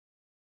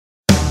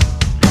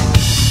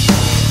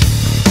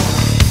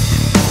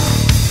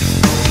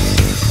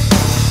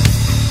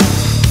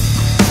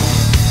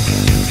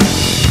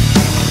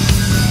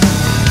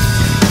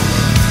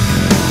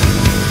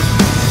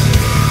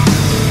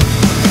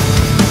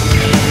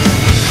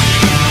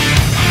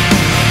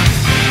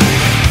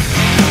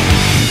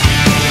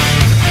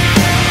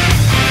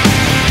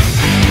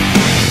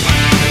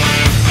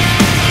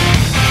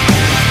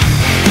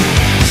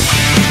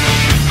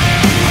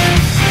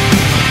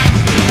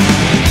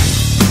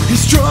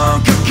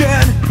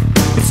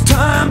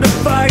time to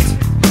fight.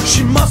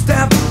 She must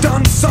have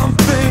done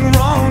something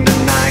wrong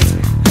tonight.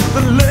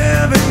 The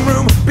living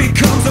room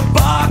becomes a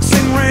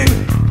boxing ring.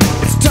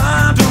 It's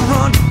time to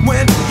run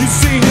when you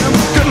see him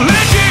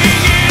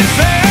licking his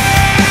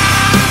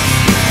ass.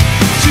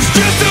 She's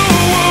just a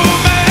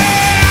woman,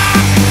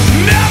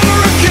 never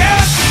a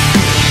cat.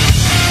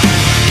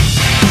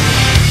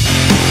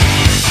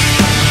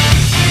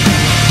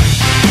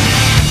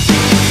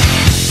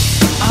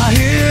 I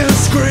hear her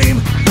scream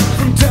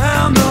from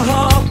down the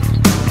hall.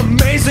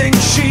 Amazing,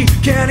 she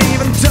can't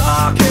even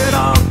talk at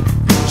all.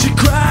 She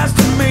cries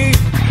to me,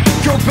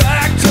 go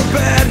back to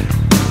bed.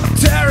 I'm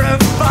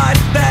terrified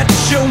that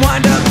she'll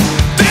wind up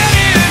dead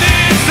in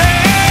his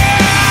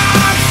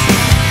hands.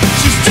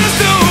 She's just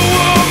a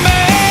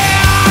woman,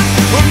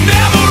 will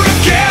never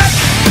again.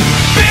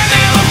 Been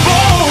there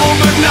before,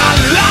 but not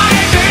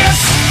like this.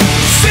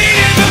 Seen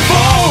it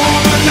before,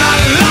 but not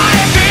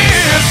like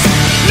this.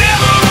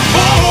 Never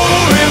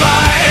before have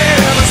I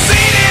ever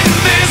seen it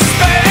this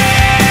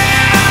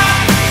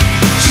bad.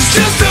 She's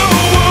just a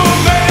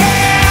woman,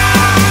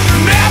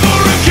 never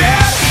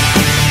again.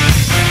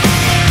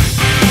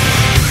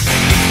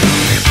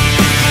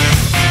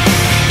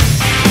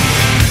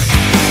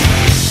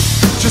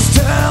 Just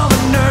tell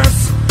the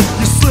nurse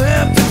you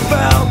slipped and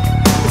fell.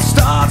 It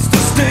starts to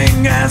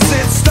sting as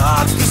it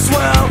starts to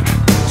swell.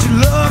 She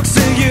looks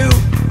at you,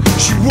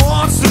 she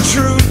wants the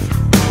truth.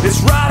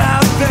 It's right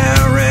out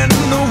there in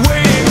the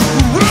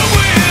waiting room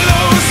with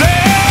those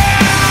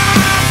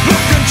hands,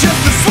 looking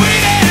just as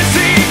sweet as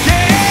he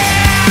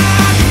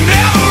can.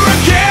 Never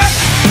again,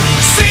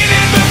 seen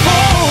it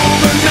before,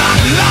 but not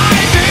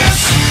like this.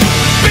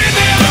 Been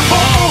there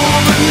before,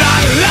 but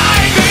not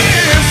like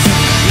this.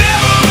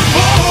 Never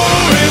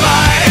before have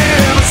I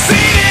ever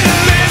seen it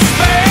this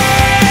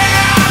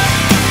bad.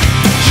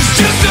 She's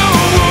just a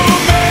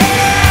woman,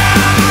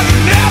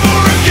 never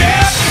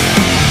again.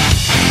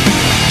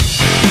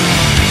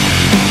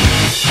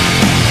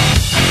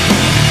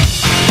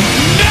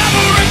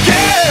 Never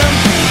again.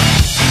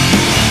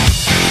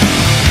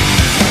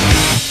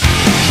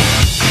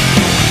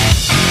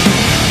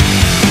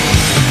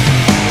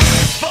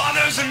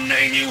 Father's a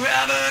name you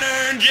haven't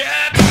earned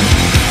yet.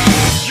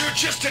 You're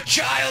just a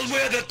child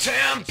with a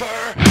temper.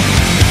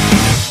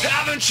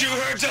 Haven't you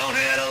heard? Don't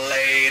hit a